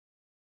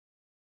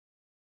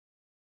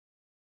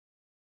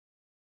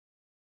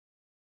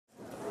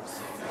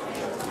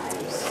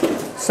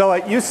So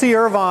at UC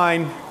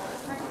Irvine,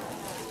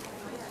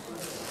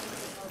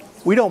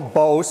 we don't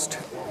boast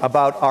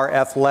about our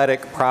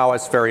athletic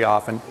prowess very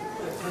often.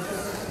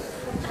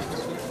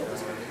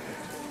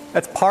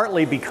 That's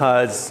partly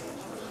because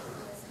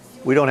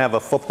we don't have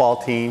a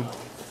football team.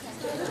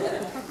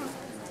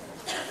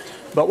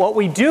 But what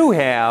we do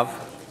have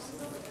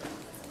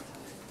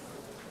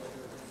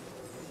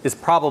is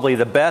probably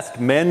the best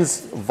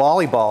men's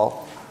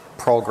volleyball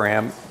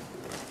program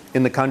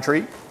in the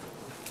country.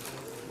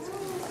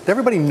 Does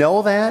everybody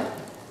know that?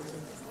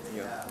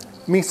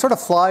 I mean, it sort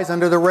of flies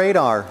under the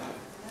radar.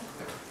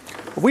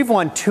 We've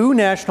won 2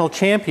 national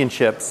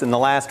championships in the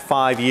last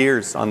 5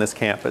 years on this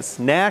campus.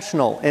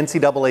 National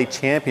NCAA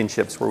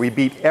championships where we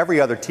beat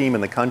every other team in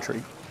the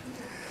country.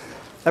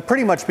 That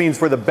pretty much means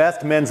we're the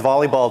best men's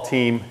volleyball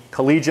team,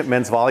 collegiate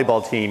men's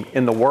volleyball team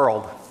in the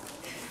world.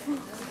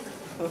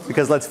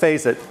 Because let's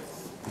face it,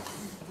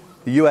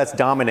 the US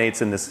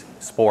dominates in this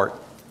sport.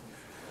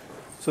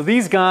 So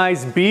these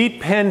guys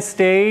beat Penn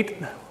State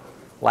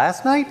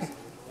last night?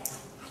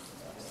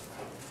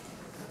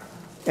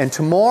 And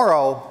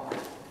tomorrow,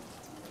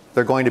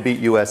 they're going to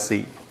beat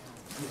USC.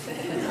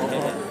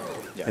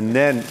 And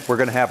then we're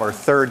going to have our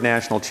 3rd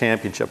national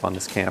championship on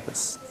this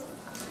campus.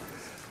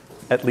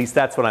 At least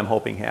that's what I'm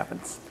hoping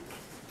happens.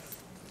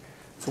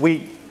 So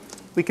we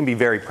can be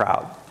very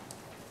proud.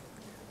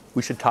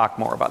 We should talk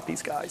more about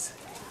these guys.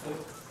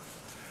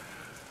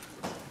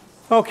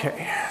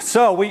 Okay,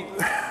 so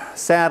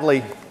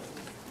sadly,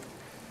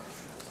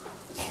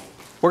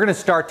 we're going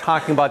to start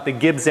talking about the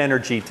Gibbs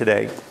energy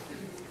today.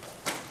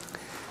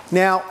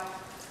 Now,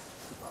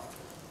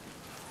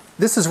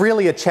 this is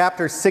really a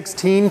chapter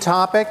 16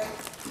 topic,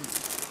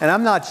 and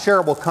I'm not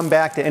sure we'll come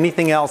back to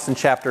anything else in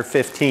chapter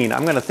 15.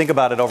 I'm going to think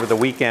about it over the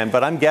weekend,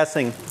 but I'm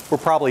guessing we're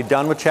probably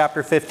done with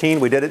chapter 15.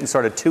 We did it in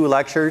sort of 2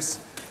 lectures.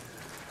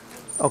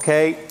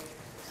 Okay?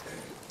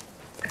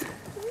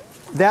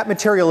 That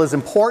material is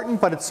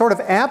important, but it's sort of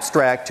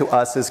abstract to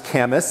us as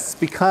chemists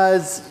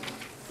because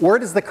where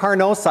does the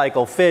Carnot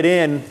cycle fit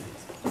in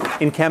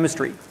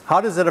chemistry? How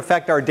does it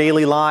affect our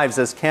daily lives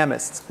as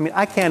chemists? I mean,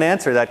 I can't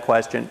answer that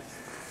question.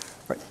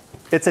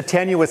 It's a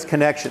tenuous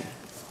connection.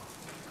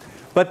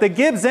 But the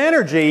Gibbs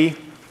energy,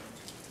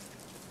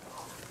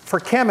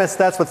 for chemists,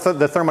 that's what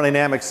the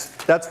thermodynamics,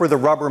 that's where the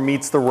rubber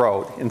meets the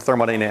road in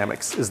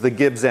thermodynamics, is the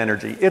Gibbs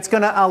energy. It's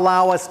going to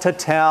allow us to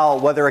tell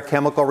whether a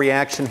chemical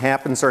reaction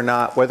happens or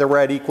not, whether we're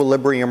at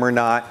equilibrium or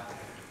not.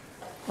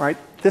 All right?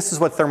 This is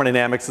what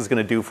thermodynamics is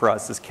going to do for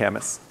us as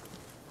chemists.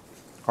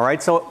 All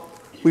right? So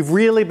we've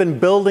really been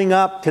building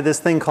up to this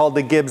thing called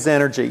the Gibbs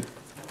energy.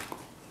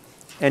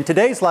 And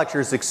today's lecture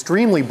is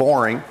extremely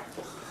boring,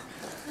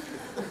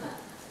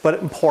 but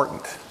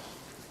important.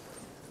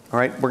 All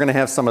right? We're going to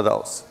have some of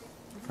those.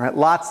 All right?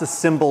 Lots of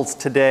symbols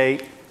today.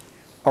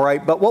 All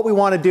right? But what we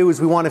want to do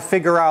is we want to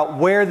figure out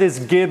where this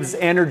Gibbs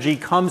energy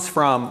comes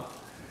from.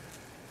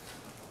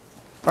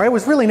 All right, it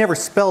was really never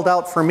spelled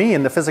out for me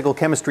in the physical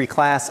chemistry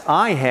class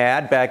I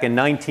had back in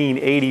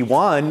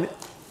 1981.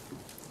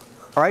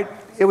 All right,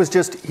 it was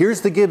just,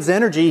 here's the Gibbs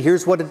energy,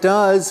 here's what it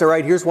does, all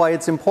right, here's why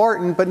it's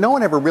important, but no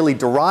one ever really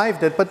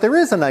derived it, but there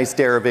is a nice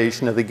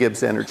derivation of the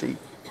Gibbs energy.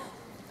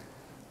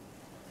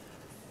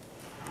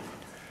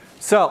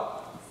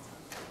 So,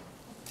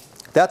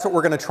 that's what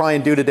we're going to try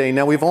and do today.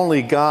 Now, we've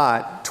only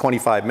got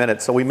 25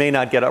 minutes, so we may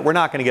not we're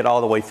not going to get all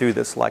the way through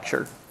this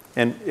lecture.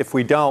 And if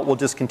we don't, we'll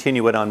just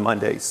continue it on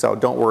Monday, so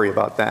don't worry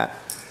about that.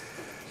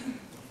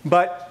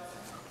 But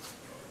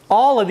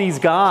all of these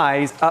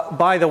guys,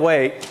 by the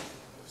way,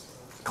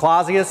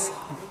 Clausius,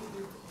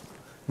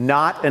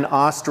 not an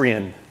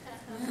Austrian.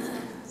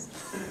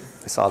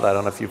 I saw that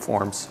on a few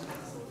forms.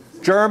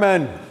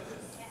 German.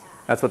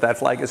 That's what that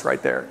flag is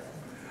right there.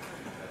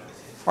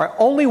 All right,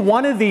 only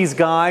one of these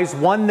guys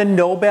won the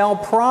Nobel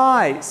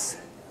Prize.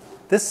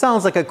 This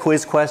sounds like a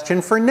quiz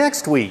question for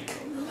next week.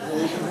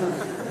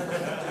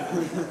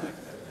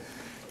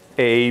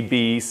 A,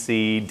 B,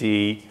 C,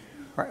 D.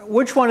 All right,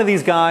 which one of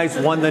these guys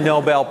won the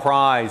Nobel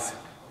Prize?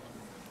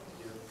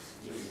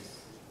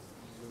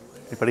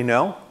 Anybody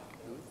know?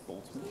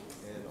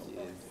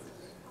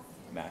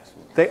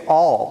 They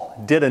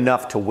all did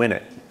enough to win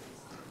it,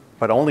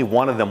 but only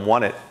one of them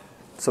won it.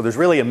 So there's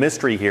really a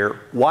mystery here.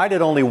 Why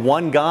did only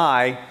one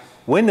guy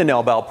win the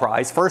Nobel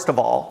Prize, first of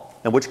all,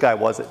 and which guy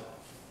was it?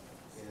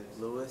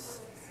 Lewis.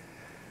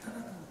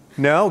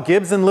 No,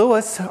 Gibbs and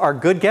Lewis are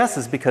good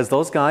guesses because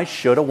those guys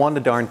should have won the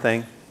darn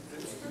thing.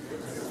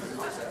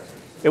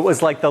 It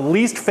was like the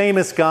least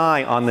famous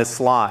guy on this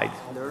slide.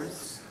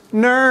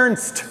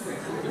 Nernst.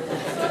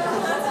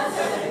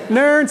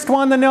 Nernst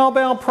won the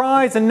Nobel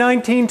Prize in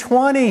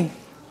 1920.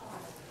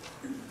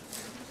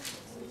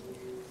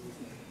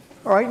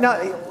 All right, now,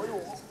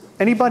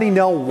 anybody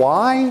know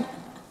why?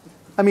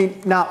 I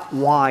mean, not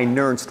why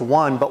Nernst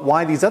won, but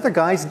why these other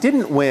guys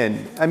didn't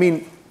win. I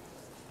mean,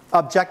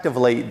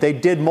 objectively, they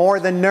did more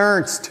than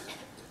Nernst,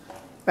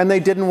 and they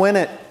didn't win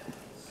it.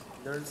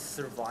 Nernst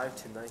survived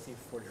to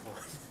 1941.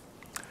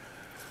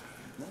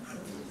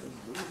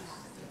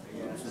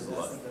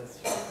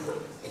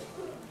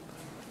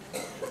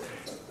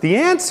 The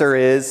answer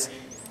is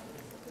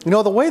You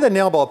know, the way the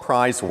Nobel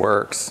Prize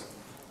works,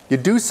 you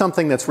do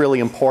something that's really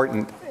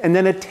important, and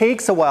then it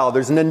takes a while.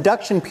 There's an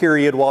induction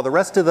period while the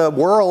rest of the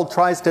world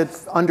tries to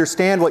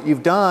understand what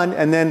you've done,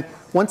 and then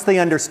once they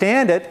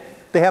understand it,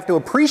 they have to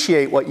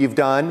appreciate what you've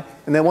done,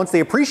 and then once they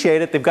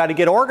appreciate it, they've got to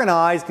get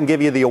organized and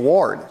give you the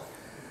award.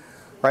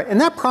 Right?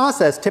 And that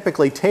process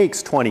typically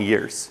takes 20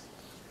 years.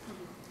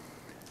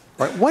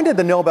 Right? When did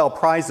the Nobel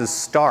Prizes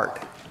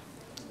start?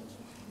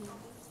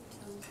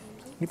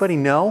 Anybody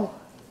know?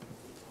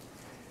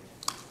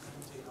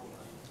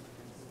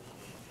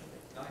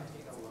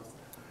 1901.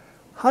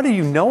 How do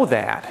you know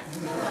that?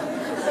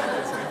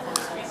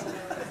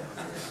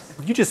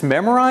 You just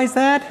memorize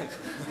that?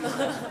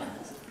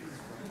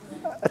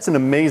 That's an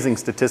amazing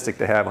statistic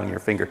to have on your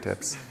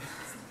fingertips.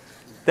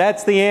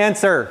 That's the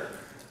answer.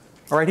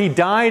 All right, he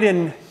died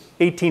in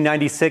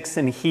 1896,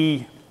 and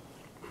he,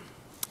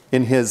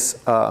 in his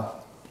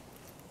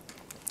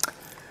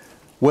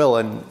will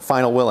and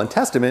final will and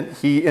testament,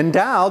 he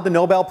endowed the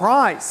Nobel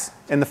Prize.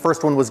 And the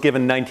first one was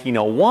given in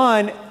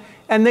 1901,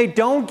 and they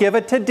don't give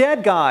it to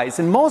dead guys.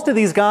 And most of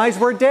these guys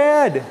were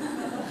dead.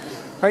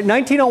 All right,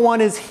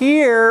 1901 is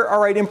here. All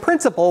right, in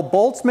principle,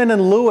 Boltzmann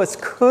and Lewis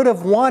could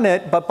have won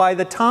it, but by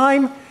the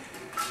time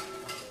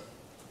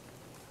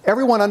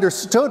everyone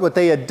understood what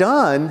they had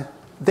done,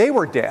 they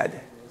were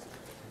dead.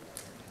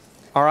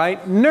 All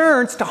right,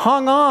 Nernst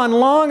hung on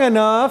long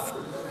enough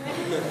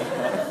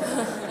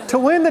to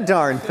win the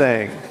darn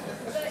thing.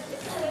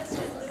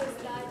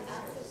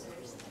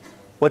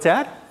 What's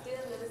that?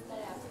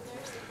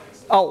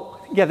 Oh,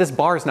 yeah, this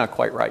bar is not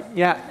quite right.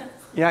 Yeah,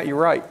 you're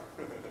right.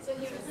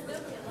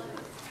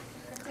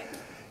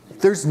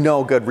 There's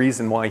no good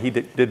reason why he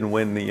didn't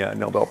win the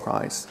Nobel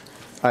Prize.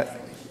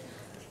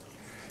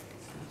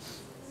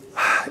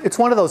 It's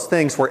one of those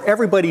things where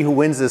everybody who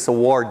wins this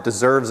award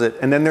deserves it,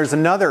 and then there's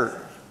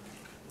another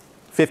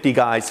 50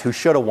 guys who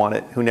should have won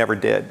it who never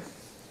did,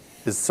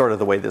 is sort of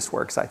the way this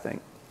works, I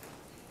think.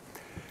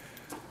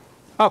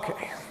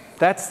 Okay,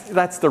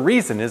 that's the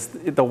reason, is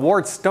the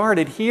award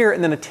started here,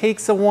 and then it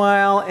takes a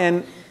while,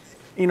 and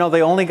you know,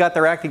 they only got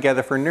their act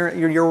together for,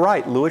 you're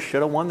right, Lewis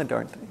should have won the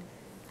darn thing.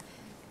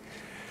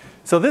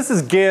 So this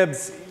is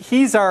Gibbs.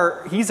 He's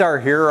our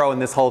hero in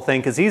this whole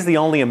thing because he's the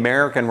only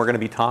American we're going to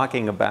be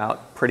talking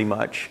about, pretty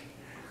much.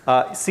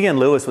 C.N.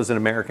 Lewis was an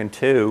American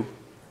too.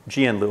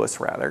 G.N. Lewis,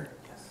 rather.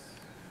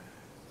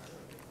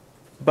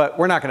 But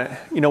we're not going to,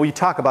 you know, you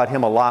talk about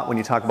him a lot when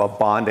you talk about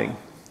bonding.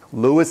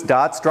 Lewis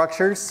dot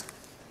structures,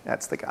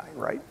 that's the guy,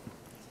 right?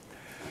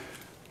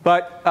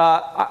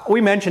 But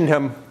we mentioned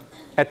him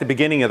at the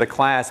beginning of the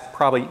class.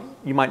 Probably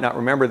you might not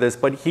remember this,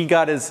 but he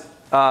got his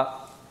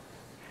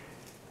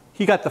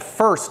he got the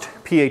first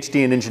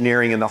Ph.D. in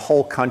engineering in the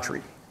whole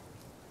country.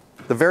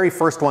 The very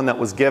first one that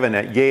was given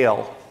at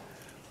Yale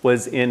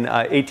was in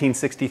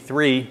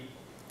 1863,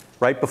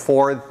 right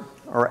before,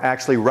 or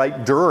actually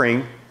right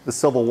during, the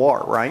Civil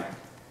War, right?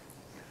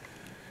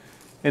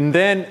 And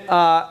then,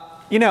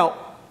 you know,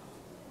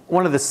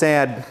 one of the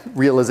sad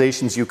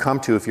realizations you come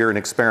to if you're an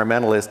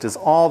experimentalist is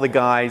all the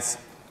guys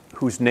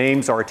whose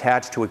names are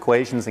attached to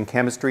equations in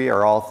chemistry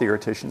are all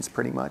theoreticians,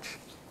 pretty much.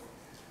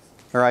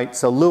 All right,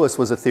 so Lewis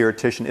was a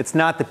theoretician. It's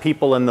not the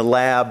people in the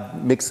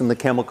lab mixing the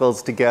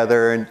chemicals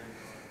together and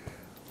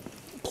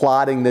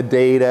plotting the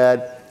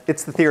data.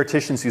 It's the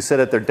theoreticians who sit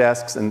at their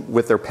desks and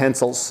with their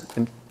pencils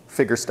and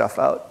figure stuff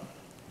out.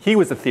 He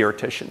was a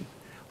theoretician.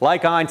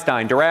 Like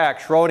Einstein, Dirac,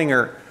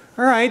 Schrodinger.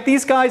 All right,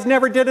 these guys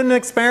never did an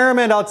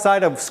experiment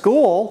outside of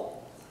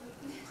school.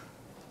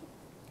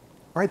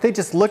 All right, they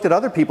just looked at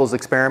other people's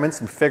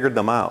experiments and figured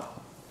them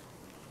out.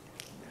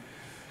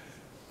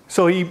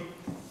 So he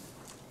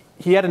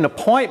had an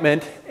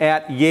appointment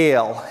at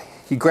Yale.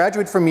 He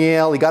graduated from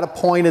Yale. He got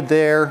appointed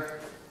there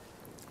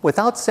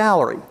without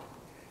salary.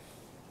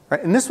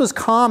 Right? And this was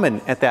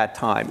common at that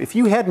time. If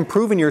you hadn't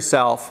proven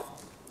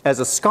yourself as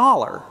a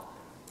scholar,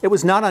 it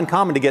was not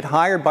uncommon to get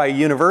hired by a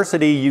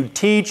university. You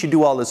teach, you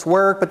do all this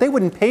work, but they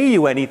wouldn't pay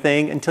you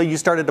anything until you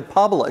started to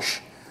publish,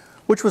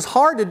 which was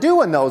hard to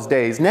do in those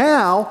days.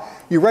 Now,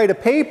 you write a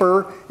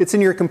paper, it's in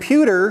your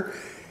computer.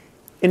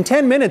 In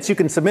 10 minutes, you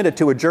can submit it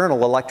to a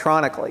journal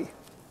electronically.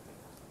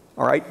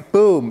 All right,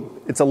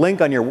 boom, it's a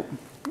link on your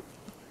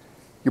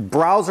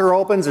browser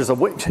opens, there's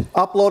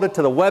upload it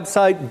to the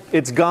website,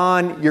 it's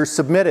gone, you're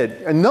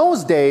submitted. In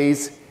those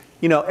days,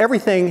 you know,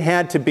 everything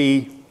had to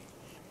be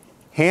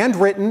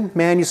handwritten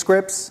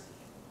manuscripts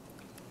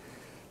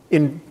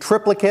in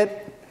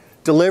triplicate,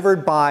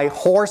 delivered by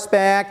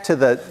horseback to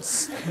the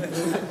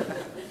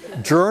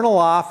journal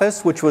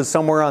office, which was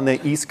somewhere on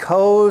the East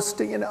Coast.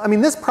 You know, I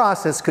mean, this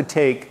process could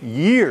take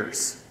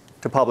years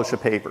to publish a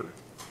paper.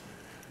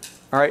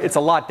 All right, it's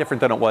a lot different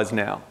than it was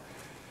now.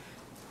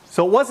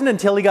 So it wasn't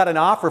until he got an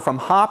offer from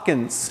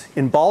Hopkins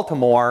in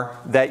Baltimore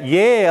that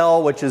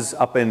Yale, which is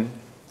up in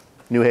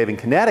New Haven,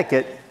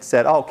 Connecticut,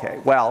 said, okay,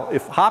 well,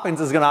 if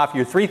Hopkins is going to offer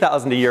you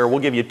 $3,000 a year, we'll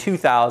give you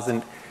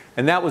 $2,000,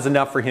 and that was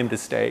enough for him to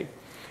stay.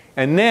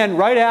 And then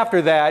right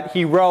after that,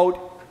 he wrote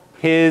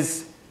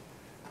his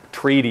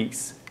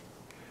treatise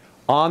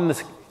on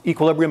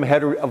equilibrium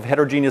of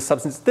heterogeneous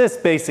substances. This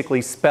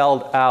basically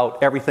spelled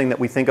out everything that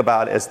we think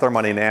about as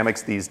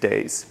thermodynamics these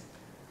days.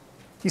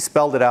 He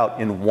spelled it out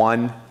in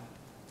one.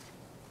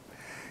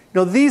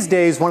 These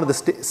days, one of the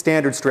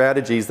standard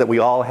strategies that we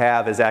all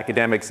have as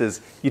academics is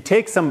you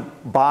take some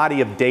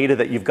body of data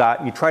that you've got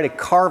and you try to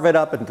carve it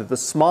up into the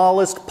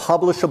smallest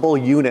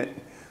publishable unit.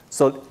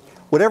 So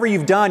whatever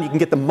you've done, you can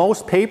get the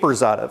most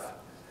papers out of,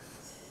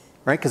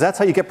 right? Because that's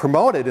how you get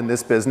promoted in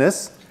this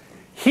business.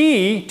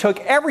 He took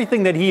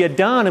everything that he had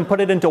done and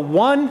put it into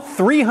one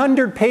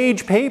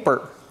 300-page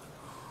paper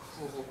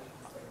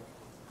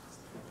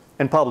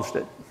and published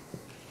it.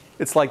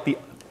 It's like the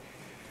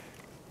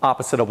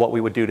opposite of what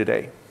we would do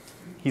today.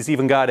 He's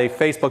even got a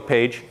Facebook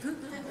page.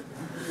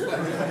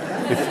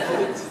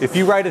 If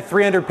you write a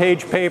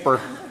 300-page paper,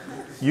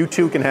 you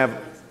too can have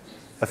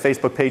a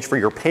Facebook page for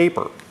your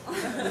paper.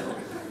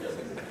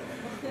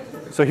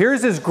 So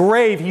here's his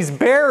grave. He's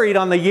buried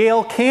on the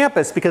Yale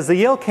campus because the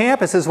Yale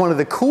campus is one of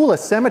the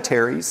coolest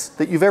cemeteries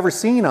that you've ever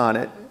seen on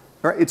it.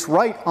 It's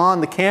right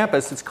on the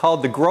campus. It's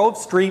called the Grove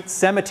Street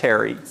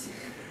Cemetery.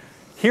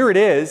 Here it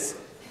is.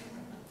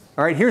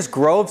 All right, here's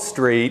Grove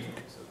Street.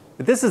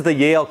 This is the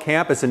Yale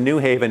campus in New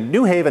Haven.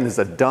 New Haven is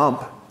a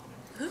dump.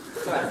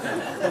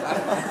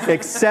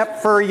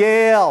 Except for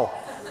Yale.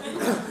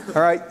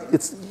 All right,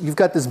 you've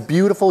got this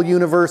beautiful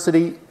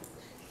university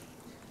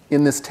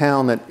in this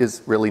town that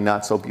is really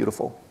not so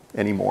beautiful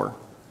anymore.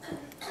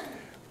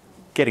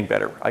 Getting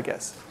better, I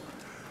guess.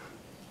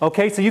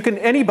 Okay, so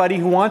anybody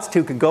who wants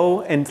to could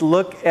go and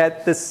look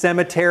at the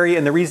cemetery,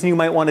 and the reason you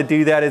might want to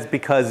do that is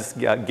because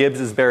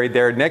Gibbs is buried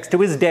there next to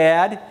his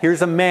dad.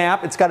 Here's a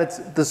map.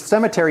 The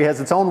cemetery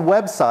has its own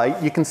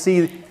website. You can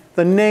see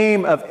the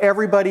name of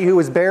everybody who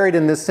was buried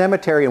in this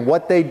cemetery and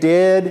what they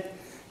did.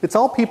 It's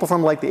all people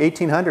from like the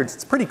 1800s.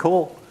 It's pretty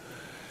cool.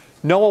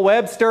 Noah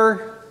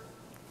Webster.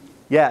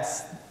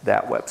 Yes,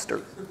 that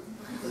Webster.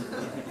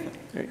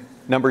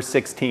 Number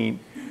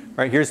 16.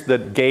 Right, here's the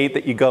gate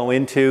that you go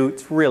into.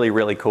 It's really,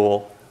 really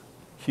cool.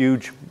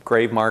 Huge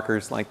grave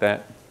markers like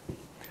that.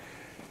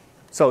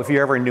 So if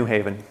you're ever in New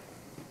Haven,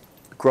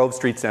 Grove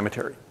Street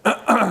Cemetery.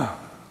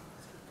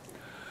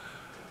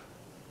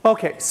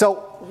 Okay, so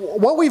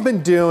what we've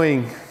been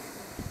doing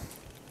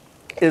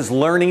is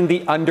learning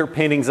the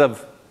underpinnings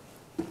of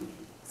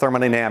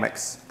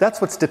thermodynamics.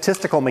 That's what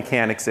statistical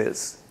mechanics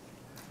is.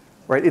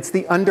 Right? It's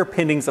the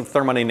underpinnings of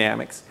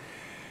thermodynamics.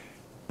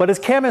 But as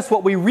chemists,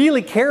 what we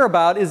really care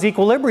about is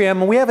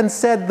equilibrium, and we haven't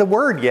said the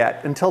word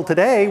yet. Until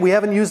today, we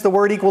haven't used the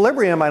word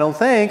equilibrium, I don't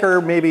think,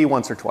 or maybe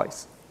once or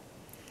twice.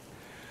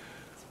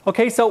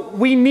 Okay, so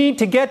we need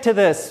to get to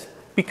this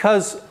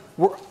because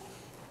we're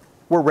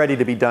ready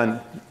to be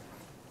done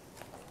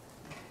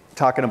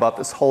talking about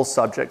this whole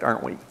subject,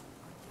 aren't we?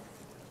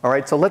 All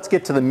right, so let's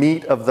get to the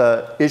meat of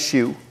the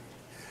issue,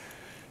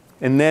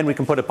 and then we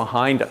can put it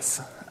behind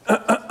us.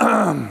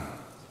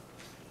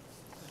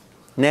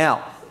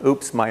 Now,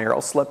 oops, my arrow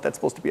slipped. That's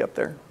supposed to be up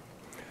there.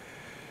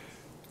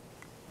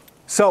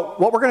 So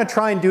what we're going to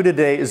try and do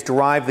today is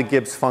derive the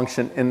Gibbs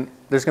function. And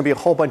there's going to be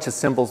a whole bunch of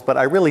symbols, but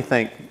I really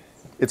think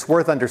it's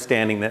worth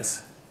understanding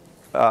this.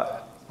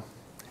 So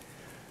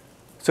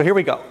here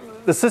we go.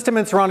 The system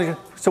and surrounding.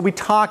 So we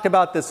talked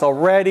about this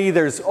already.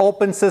 There's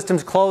open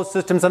systems, closed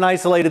systems, and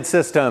isolated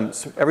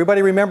systems.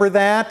 Everybody remember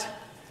that?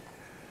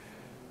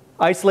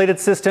 Isolated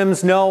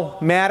systems, no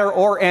matter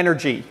or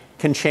energy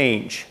can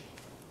change.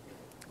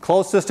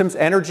 Closed systems,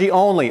 energy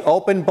only.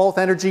 Open, both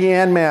energy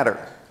and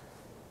matter.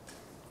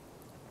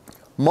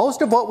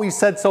 Most of what we've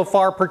said so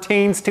far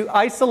pertains to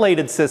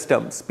isolated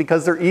systems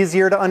because they're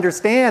easier to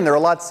understand. They're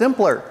a lot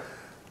simpler.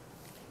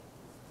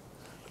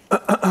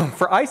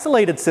 For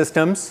isolated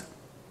systems,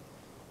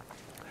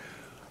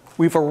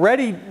 we've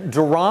already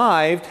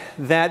derived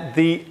that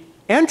the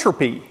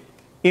entropy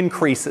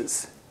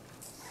increases,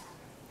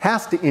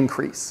 has to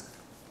increase,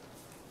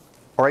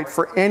 all right,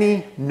 for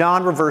any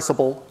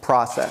non-reversible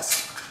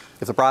process.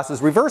 If the process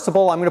is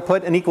reversible, I'm going to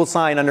put an equal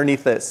sign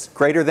underneath this,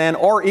 greater than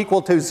or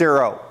equal to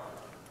 0.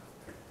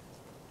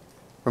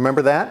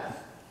 Remember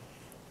that?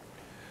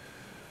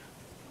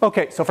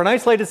 Okay, so for an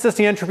isolated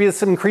system, the entropy of the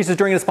system increases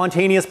during a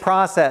spontaneous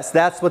process.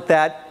 That's what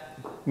that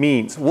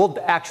means. We'll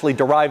actually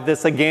derive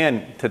this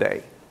again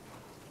today.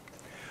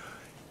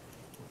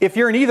 If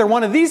you're in either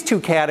one of these two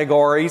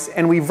categories,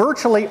 and we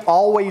virtually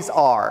always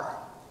are,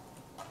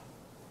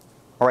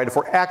 all right, if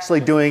we're actually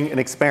doing an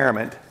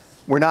experiment,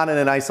 we're not in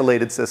an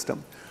isolated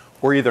system.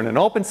 We're either in an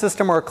open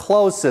system or a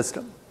closed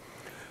system.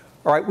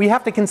 All right, we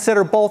have to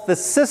consider both the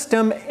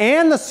system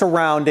and the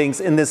surroundings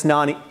in this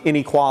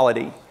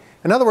non-inequality.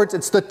 In other words,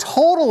 it's the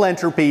total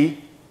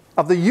entropy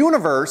of the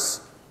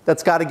universe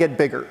that's got to get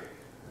bigger.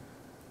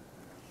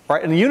 All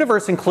right, and the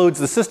universe includes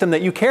the system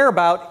that you care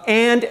about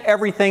and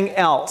everything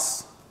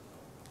else.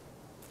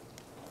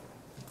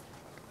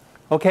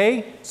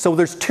 Okay, so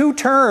there's two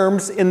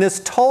terms in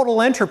this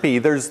total entropy.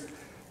 There's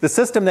the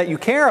system that you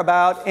care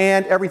about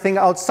and everything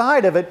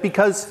outside of it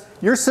because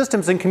your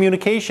system's in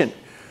communication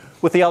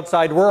with the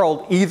outside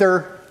world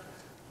either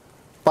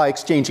by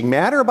exchanging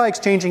matter or by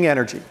exchanging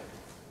energy.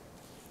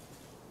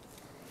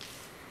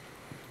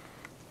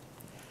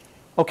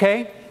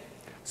 Okay?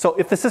 So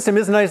if the system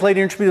is an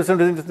isolated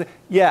entropy,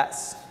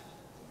 yes.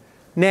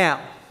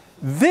 Now,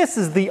 this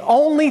is the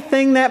only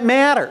thing that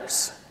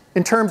matters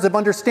in terms of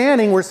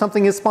understanding where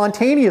something is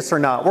spontaneous or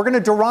not. We're going to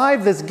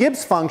derive this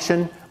Gibbs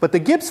function, but the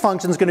Gibbs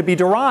function is going to be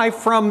derived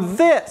from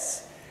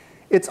this.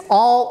 It's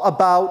all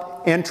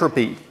about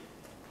entropy.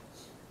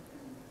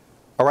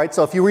 All right,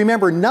 so if you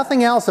remember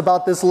nothing else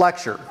about this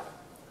lecture,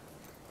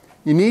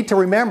 you need to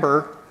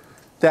remember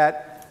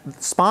that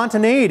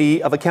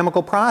spontaneity of a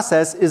chemical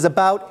process is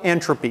about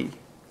entropy.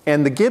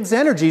 And the Gibbs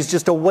energy is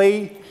just a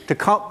way to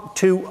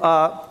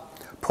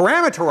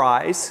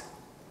parameterize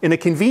in a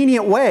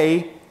convenient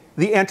way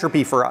the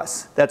entropy for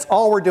us. That's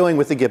all we're doing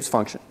with the Gibbs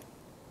function.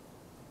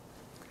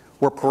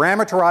 We're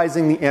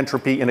parameterizing the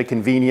entropy in a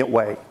convenient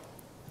way.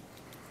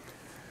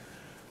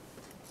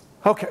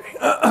 Okay.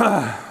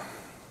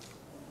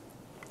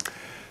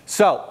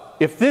 So,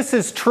 if this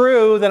is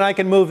true, then I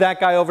can move that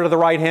guy over to the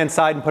right-hand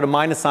side and put a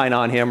minus sign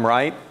on him,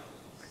 right?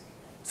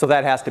 So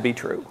that has to be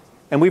true.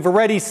 And we've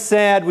already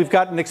said we've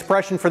got an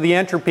expression for the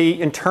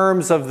entropy in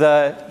terms of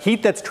the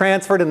heat that's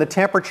transferred and the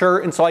temperature,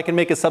 and so I can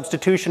make a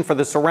substitution for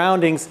the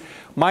surroundings.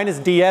 Minus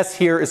ds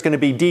here is going to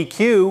be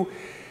dq.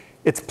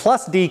 It's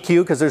plus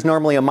dq because there's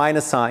normally a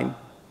minus sign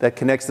that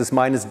connects this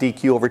minus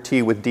dq over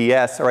t with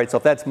ds. All right, so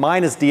if that's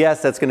minus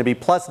ds, that's going to be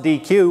plus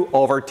dq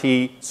over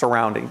t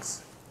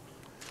surroundings.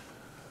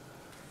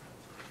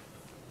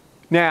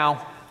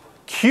 Now,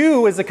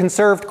 q is a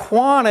conserved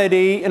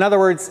quantity. In other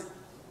words,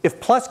 if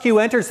plus q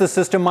enters the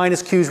system,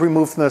 minus q is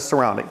removed from the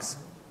surroundings.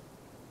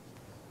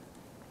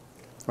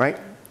 Right?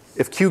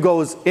 If q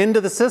goes into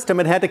the system,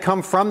 it had to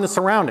come from the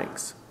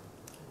surroundings.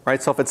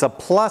 Right? So if it's a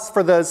plus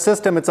for the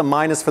system, it's a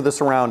minus for the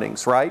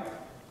surroundings, right?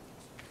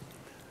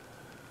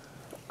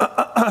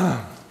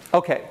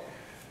 Okay.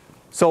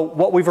 So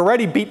what we've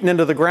already beaten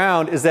into the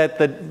ground is that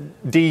the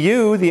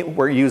du,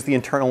 where you use the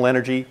internal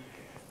energy,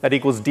 that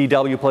equals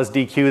dw plus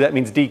dq. That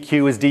means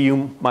dq is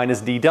du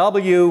minus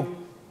dw.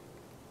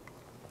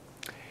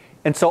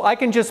 And so I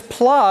can just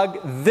plug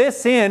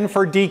this in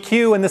for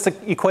dq in this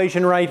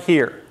equation right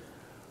here.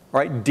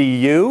 Right?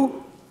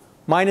 du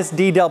minus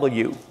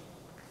dw.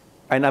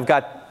 And I've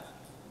got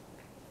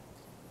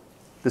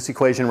this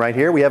equation right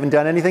here. We haven't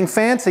done anything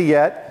fancy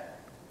yet.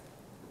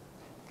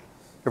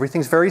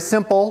 Everything's very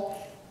simple.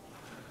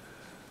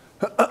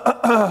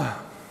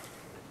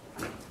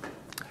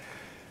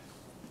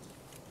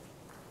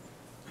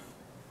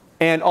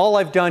 And all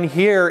I've done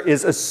here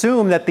is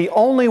assume that the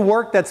only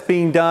work that's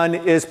being done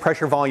is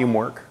pressure volume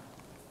work.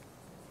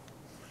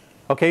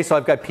 Okay, so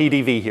I've got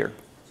PdV here.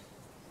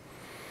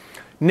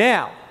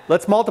 Now,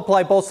 let's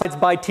multiply both sides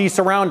by T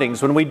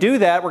surroundings. When we do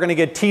that, we're going to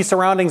get T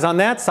surroundings on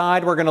that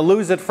side. We're going to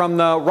lose it from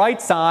the right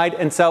side,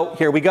 and so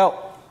here we go.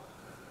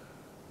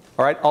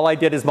 All right, all I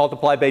did is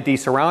multiply by D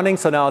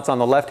surroundings, so now it's on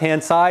the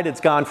left-hand side.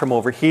 It's gone from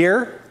over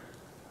here.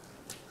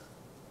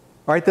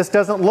 All right, this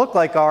doesn't look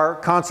like our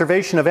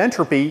conservation of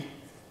entropy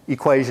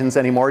equations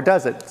anymore,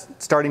 does it? It's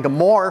starting to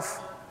morph.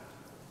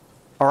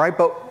 All right,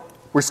 but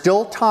we're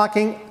still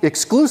talking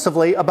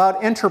exclusively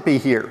about entropy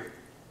here.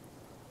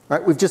 All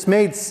right, we've just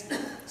made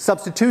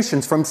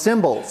substitutions from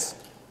symbols.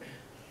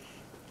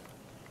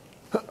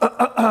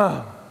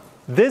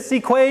 This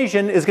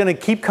equation is going to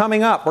keep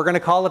coming up. We're going to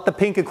call it the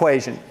pink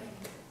equation.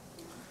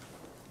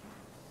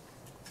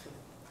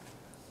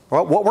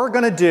 Well, what we're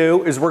going to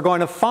do is we're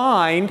going to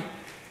find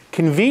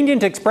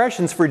convenient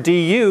expressions for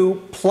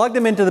du, plug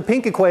them into the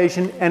pink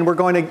equation, and we're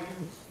going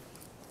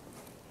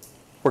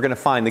to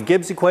find the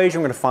Gibbs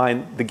equation, we're going to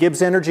find the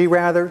Gibbs energy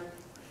rather,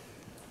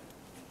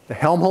 the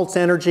Helmholtz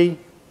energy.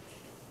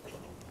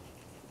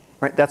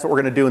 Right, that's what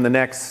we're going to do in the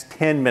next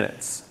 10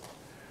 minutes.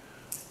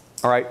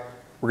 All right,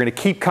 we're going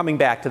to keep coming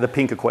back to the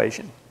pink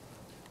equation.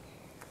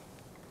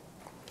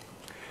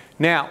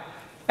 Now,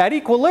 at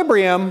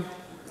equilibrium,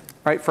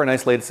 right, for an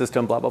isolated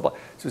system, blah, blah, blah.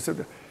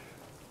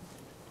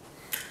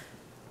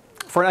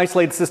 For an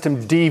isolated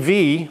system,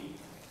 dV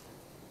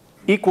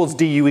equals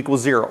du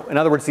equals 0. In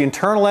other words, the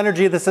internal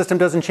energy of the system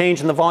doesn't change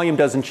and the volume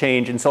doesn't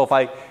change. And so if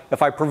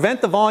I prevent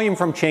the volume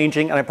from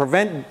changing and I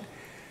prevent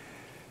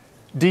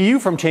du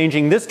from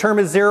changing, this term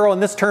is 0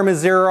 and this term is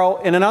 0.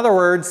 And in other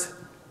words,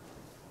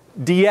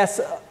 ds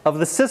of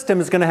the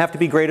system is going to have to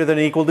be greater than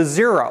or equal to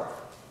 0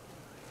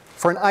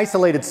 for an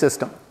isolated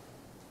system.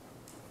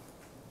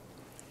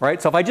 Right?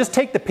 So if I just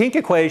take the pink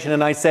equation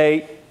and I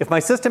say, if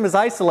my system is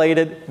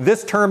isolated,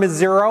 this term is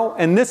 0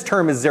 and this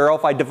term is 0.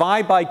 If I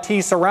divide by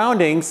T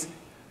surroundings,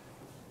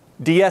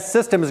 ds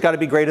system has got to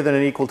be greater than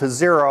or equal to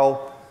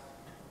 0.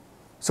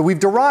 So we've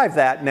derived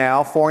that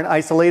now for an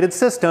isolated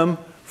system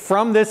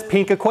from this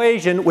pink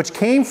equation, which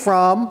came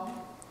from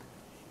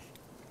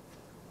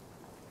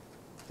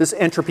this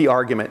entropy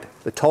argument.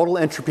 The total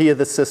entropy of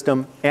the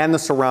system and the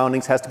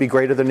surroundings has to be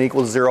greater than or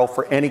equal to 0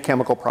 for any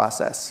chemical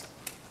process,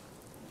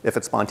 if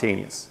it's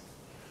spontaneous.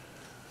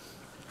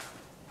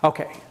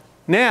 Okay,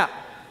 now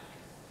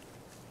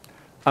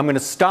I'm going to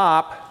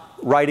stop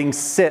writing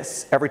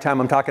cis every time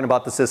I'm talking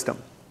about the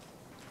system.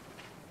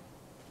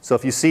 So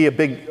if you see a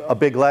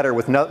big letter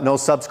with no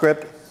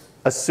subscript,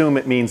 assume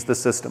it means the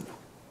system.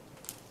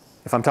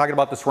 If I'm talking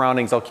about the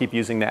surroundings, I'll keep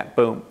using that.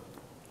 Boom.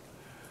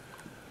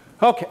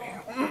 Okay.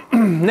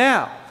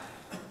 Now,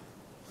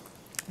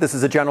 this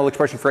is a general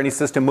expression for any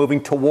system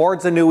moving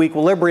towards a new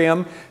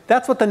equilibrium.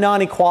 That's what the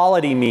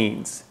non-equality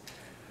means.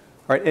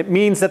 All right, it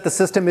means that the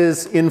system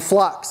is in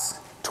flux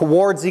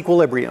towards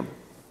equilibrium.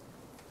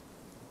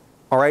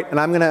 All right, and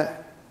I'm going to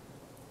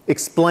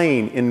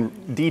explain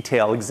in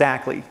detail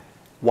exactly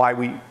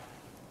why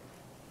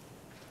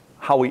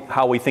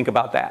how we think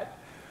about that.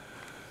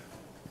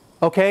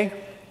 Okay,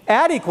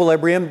 at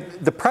equilibrium,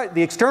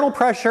 the external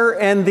pressure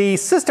and the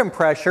system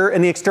pressure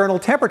and the external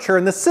temperature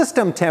and the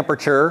system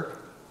temperature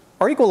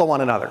are equal to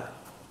one another.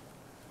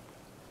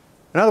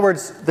 In other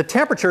words, the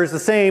temperature is the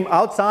same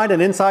outside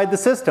and inside the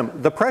system.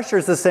 The pressure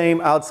is the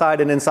same outside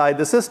and inside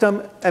the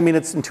system. I mean,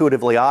 it's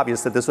intuitively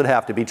obvious that this would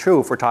have to be true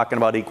if we're talking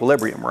about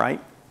equilibrium,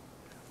 right?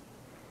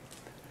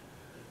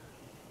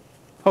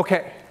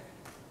 Okay,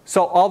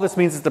 so all this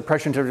means is the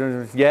pressure and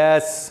temperature,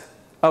 yes,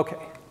 okay.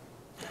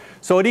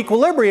 So at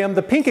equilibrium,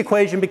 the pink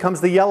equation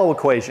becomes the yellow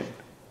equation.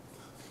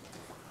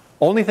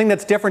 Only thing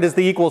that's different is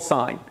the equal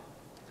sign.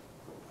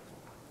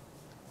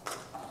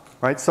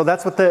 Right, so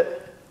that's what the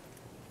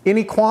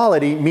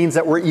inequality means,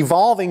 that we're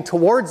evolving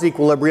towards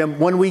equilibrium.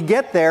 When we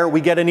get there,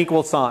 we get an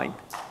equal sign.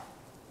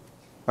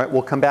 Right,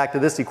 we'll come back to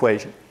this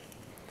equation.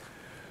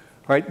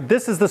 Right,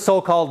 this is the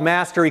so-called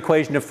master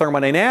equation of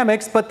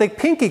thermodynamics, but the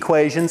pink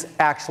equation's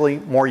actually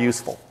more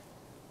useful.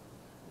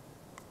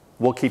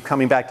 We'll keep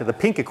coming back to the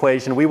pink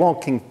equation. We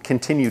won't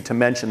continue to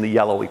mention the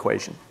yellow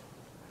equation.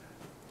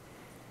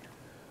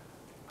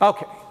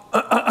 Okay,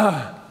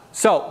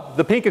 so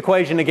the pink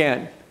equation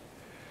again.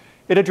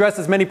 It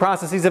addresses many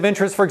processes of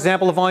interest. For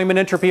example, the volume and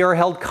entropy are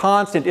held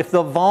constant. If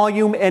the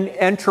volume and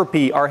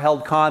entropy are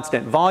held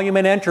constant, volume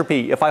and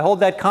entropy, if I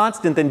hold that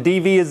constant, then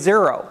dV is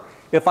 0.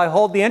 If I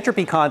hold the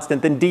entropy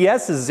constant, then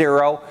ds is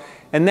 0.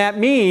 And that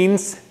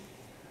means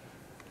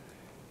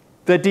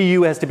that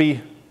du has to be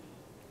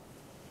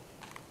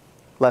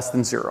less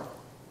than 0.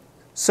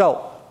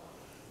 So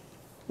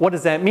what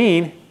does that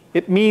mean?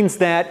 It means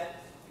that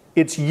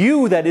it's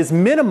u that is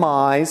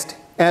minimized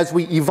as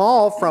we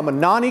evolve from a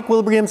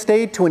non-equilibrium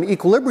state to an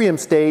equilibrium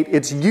state.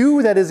 It's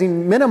u that is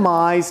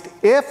minimized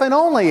if and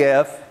only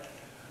if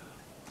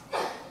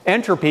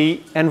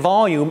entropy and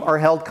volume are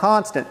held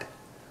constant.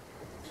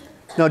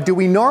 Now, do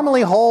we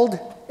normally hold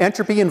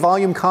entropy and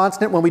volume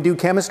constant when we do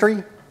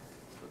chemistry?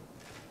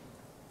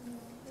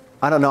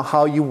 I don't know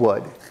how you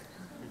would.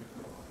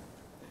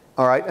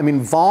 All right, I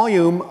mean,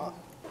 volume,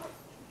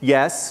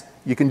 yes,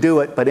 you can do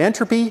it, but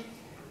entropy,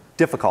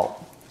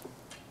 difficult.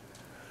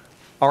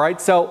 All right,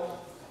 so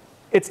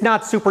it's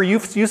not super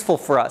useful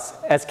for us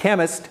as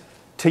chemists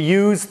to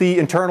use the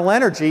internal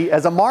energy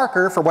as a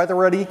marker for whether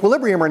we're at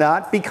equilibrium or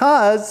not,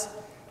 because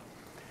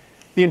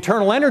the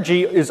internal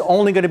energy is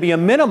only going to be a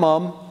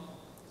minimum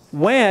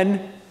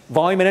when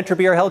volume and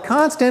entropy are held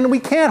constant, and we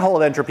can't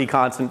hold entropy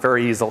constant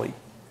very easily.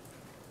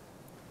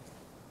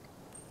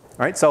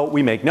 All right, so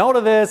we make note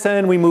of this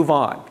and we move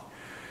on.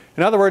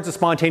 In other words, a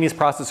spontaneous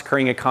process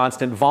occurring at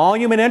constant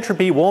volume and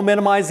entropy will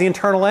minimize the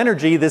internal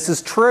energy. This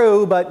is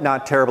true, but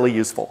not terribly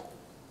useful.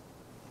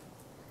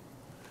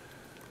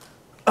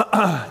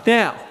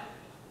 Now,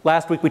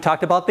 last week we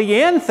talked about the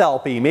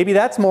enthalpy. Maybe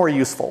that's more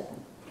useful.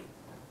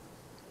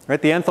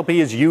 Right, the enthalpy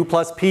is U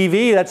plus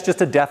PV. That's just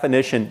a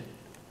definition.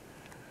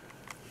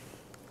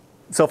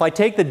 So if I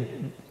take the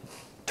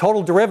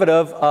total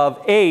derivative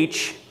of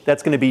H,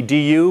 that's going to be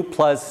du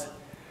plus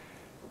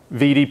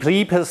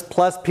VdP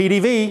plus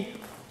PdV.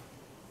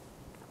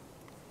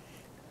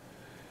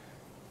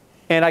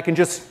 And I can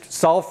just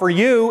solve for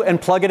U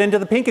and plug it into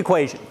the pink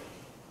equation.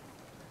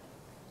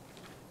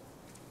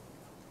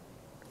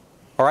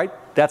 All right,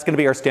 that's going to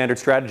be our standard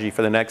strategy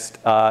for the next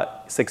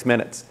 6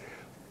 minutes.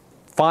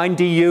 Find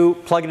du,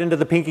 plug it into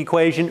the pink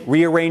equation,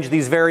 rearrange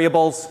these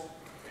variables.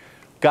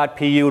 Got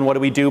pu, and what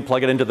do?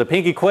 Plug it into the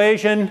pink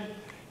equation.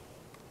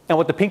 And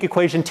what the pink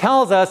equation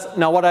tells us,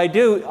 now what I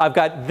do, I've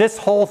got this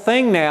whole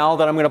thing now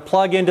that I'm going to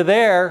plug into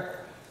there.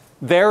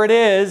 There it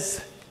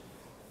is.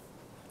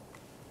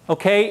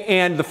 Okay,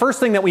 and the first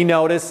thing that we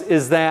notice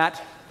is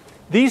that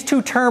these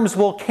two terms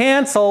will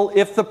cancel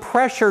if the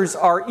pressures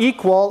are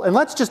equal. And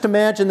let's just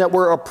imagine that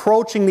we're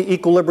approaching the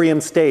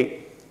equilibrium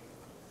state.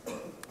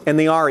 And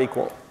they are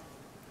equal.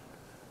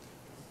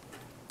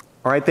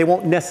 All right, they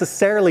won't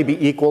necessarily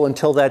be equal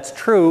until that's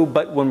true,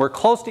 but when we're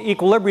close to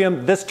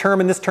equilibrium, this term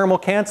and this term will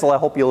cancel. I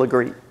hope you'll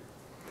agree.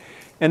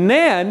 And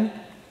then,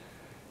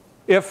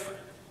 if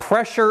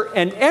pressure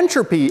and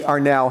entropy are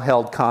now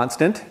held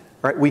constant,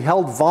 right, we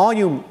held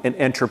volume and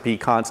entropy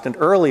constant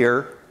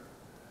earlier.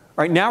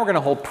 All right, now we're going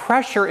to hold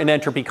pressure and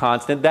entropy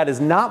constant. That is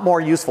not more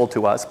useful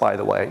to us, by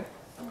the way.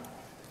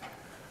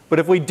 But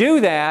if we do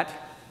that,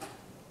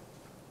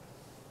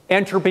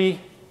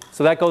 entropy,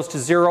 so that goes to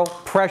 0.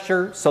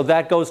 Pressure, so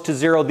that goes to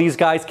 0. These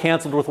guys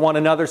canceled with one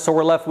another, so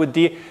we're left with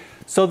D.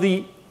 So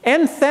the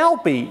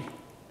enthalpy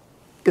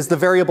is the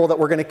variable that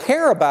we're going to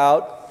care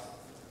about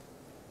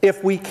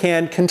if we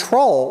can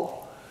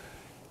control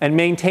and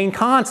maintain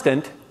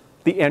constant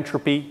the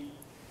entropy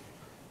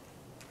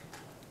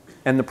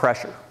and the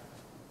pressure.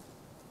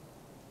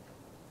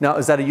 Now,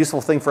 is that a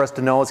useful thing for us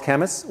to know as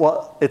chemists?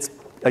 Well, it's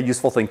a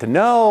useful thing to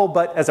know,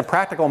 but as a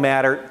practical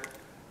matter,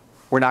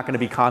 we're not going to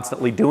be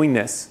constantly doing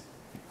this.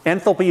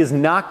 Enthalpy is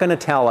not going to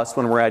tell us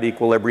when we're at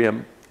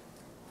equilibrium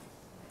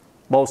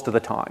most of the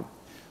time.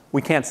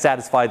 We can't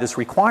satisfy this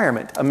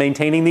requirement of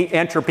maintaining the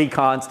entropy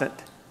constant.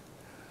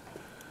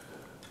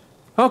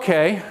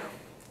 Okay.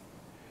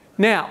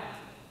 Now,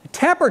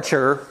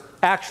 temperature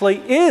actually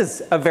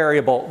is a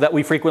variable that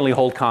we frequently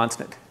hold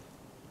constant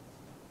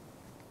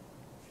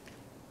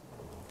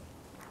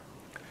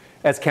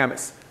as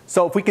chemists.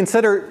 So if we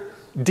consider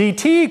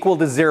dt equal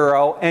to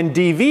 0 and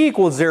dv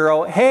equals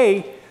 0,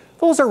 hey,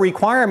 those are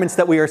requirements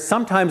that we are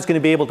sometimes going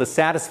to be able to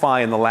satisfy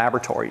in the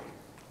laboratory.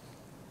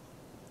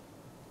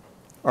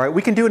 All right,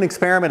 we can do an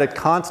experiment at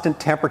constant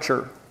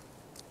temperature,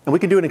 and we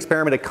can do an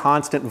experiment at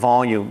constant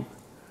volume.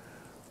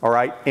 All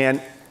right,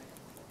 and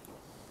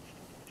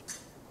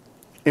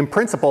in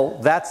principle,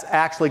 that's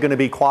actually going to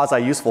be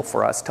quasi-useful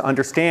for us to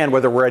understand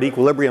whether we're at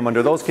equilibrium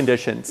under those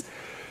conditions.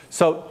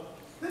 So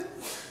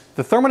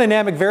the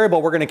thermodynamic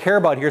variable we're going to care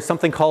about here is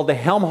something called the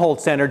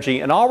Helmholtz energy.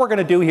 And all we're going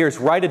to do here is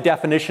write a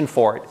definition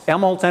for it.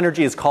 Helmholtz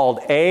energy is called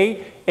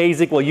A. A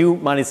is equal to U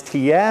minus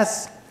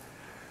Ts.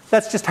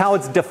 That's just how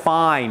it's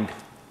defined.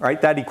 Right?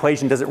 That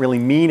equation doesn't really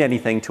mean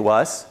anything to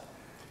us.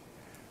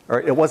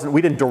 Or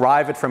we didn't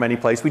derive it from any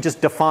place. We just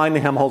defined the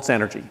Helmholtz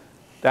energy.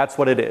 That's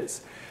what it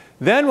is.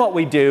 Then what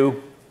we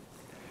do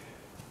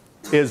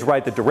is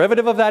write the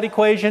derivative of that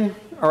equation.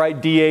 All right,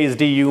 dA is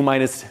du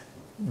minus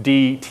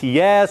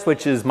dTs,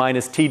 which is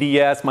minus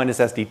TdS minus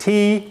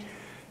SdT.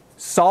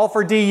 Solve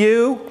for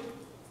du.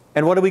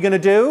 And what are we going to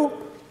do?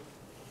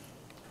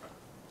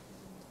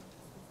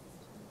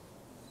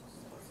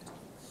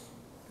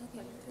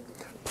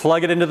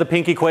 Plug it into the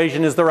pink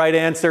equation is the right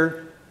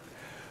answer.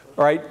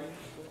 All right.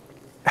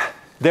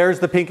 There's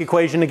the pink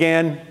equation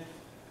again.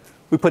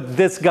 We put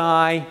this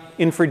guy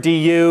in for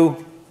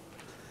du.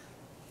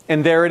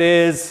 And there it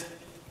is.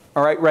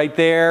 All right, right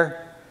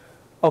there.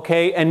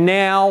 Okay, and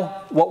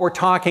now what we're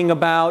talking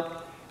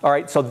about, all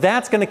right, so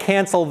that's going to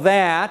cancel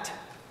that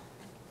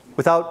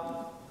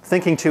without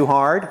thinking too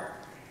hard.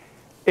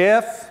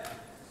 If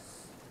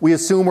we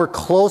assume we're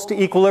close to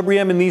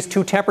equilibrium and these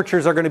two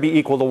temperatures are going to be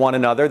equal to one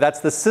another, that's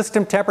the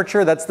system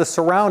temperature, that's the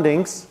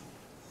surroundings.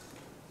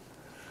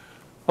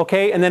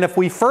 Okay, and then if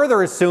we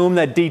further assume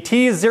that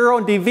dt is 0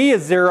 and dv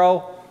is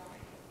 0,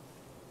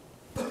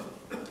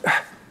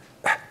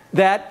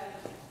 that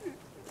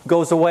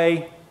goes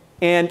away,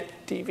 and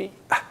dv,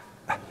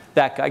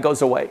 that guy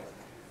goes away.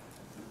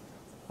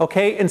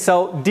 Okay, and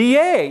so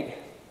dA,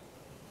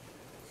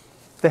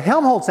 the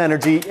Helmholtz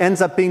energy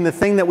ends up being the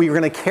thing that we're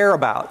going to care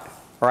about.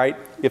 Right?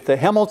 If the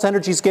Helmholtz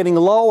energy is getting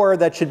lower,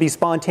 that should be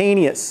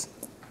spontaneous.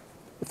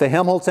 If the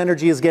Helmholtz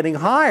energy is getting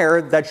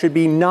higher, that should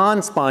be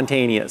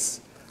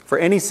non-spontaneous for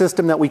any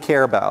system that we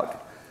care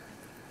about.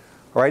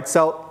 All right,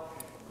 so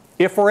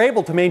if we're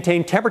able to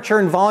maintain temperature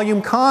and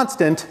volume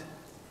constant,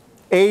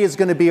 A is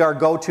going to be our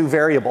go-to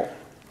variable.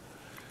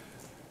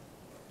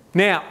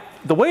 Now,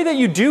 the way that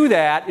you do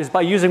that is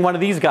by using one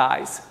of these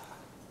guys,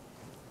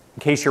 in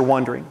case you're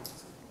wondering.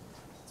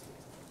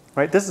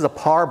 Right? This is a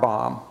par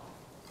bomb.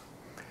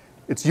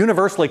 It's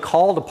universally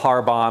called a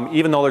par bomb,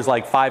 even though there's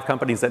like 5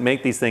 companies that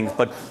make these things,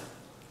 but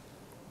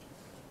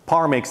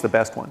par makes the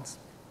best ones.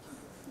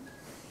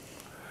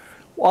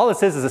 All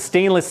this is a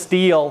stainless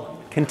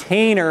steel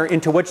container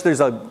into which there's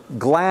a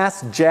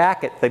glass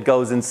jacket that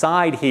goes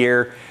inside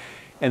here.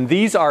 And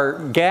these are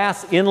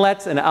gas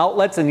inlets and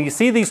outlets. And you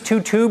see these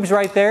 2 tubes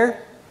right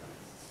there?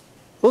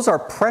 Those are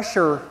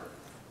pressure,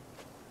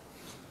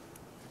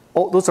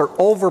 those are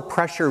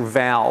overpressure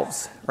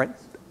valves, right?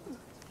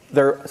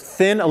 They're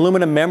thin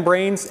aluminum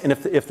membranes, and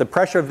if the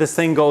pressure of this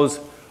thing goes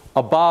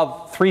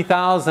above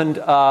 3,000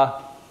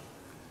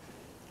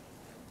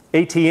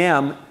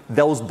 ATM,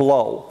 those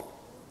blow,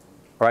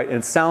 right? And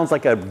it sounds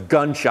like a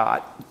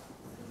gunshot,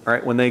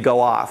 right, when they go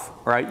off,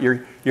 right?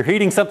 You're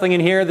heating something in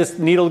here, this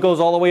needle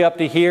goes all the way up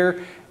to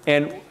here,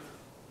 and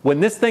when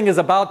this thing is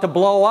about to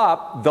blow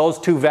up, those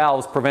 2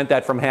 valves prevent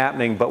that from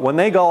happening. But when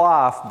they go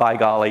off, by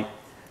golly,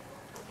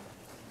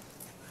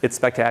 it's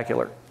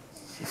spectacular.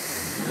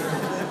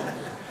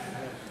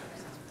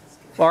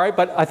 All right,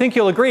 but I think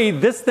you'll agree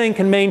this thing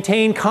can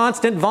maintain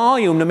constant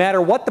volume no matter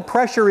what the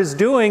pressure is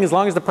doing. As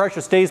long as the pressure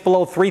stays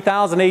below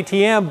 3,000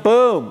 ATM,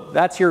 boom,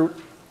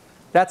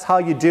 that's how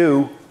you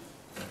do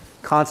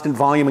constant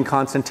volume and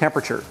constant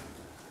temperature.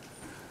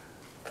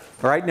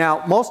 All right,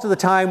 now most of the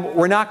time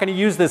we're not going to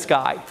use this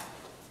guy.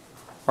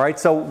 All right,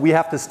 so we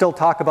have to still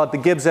talk about the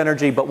Gibbs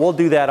energy, but we'll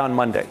do that on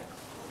Monday.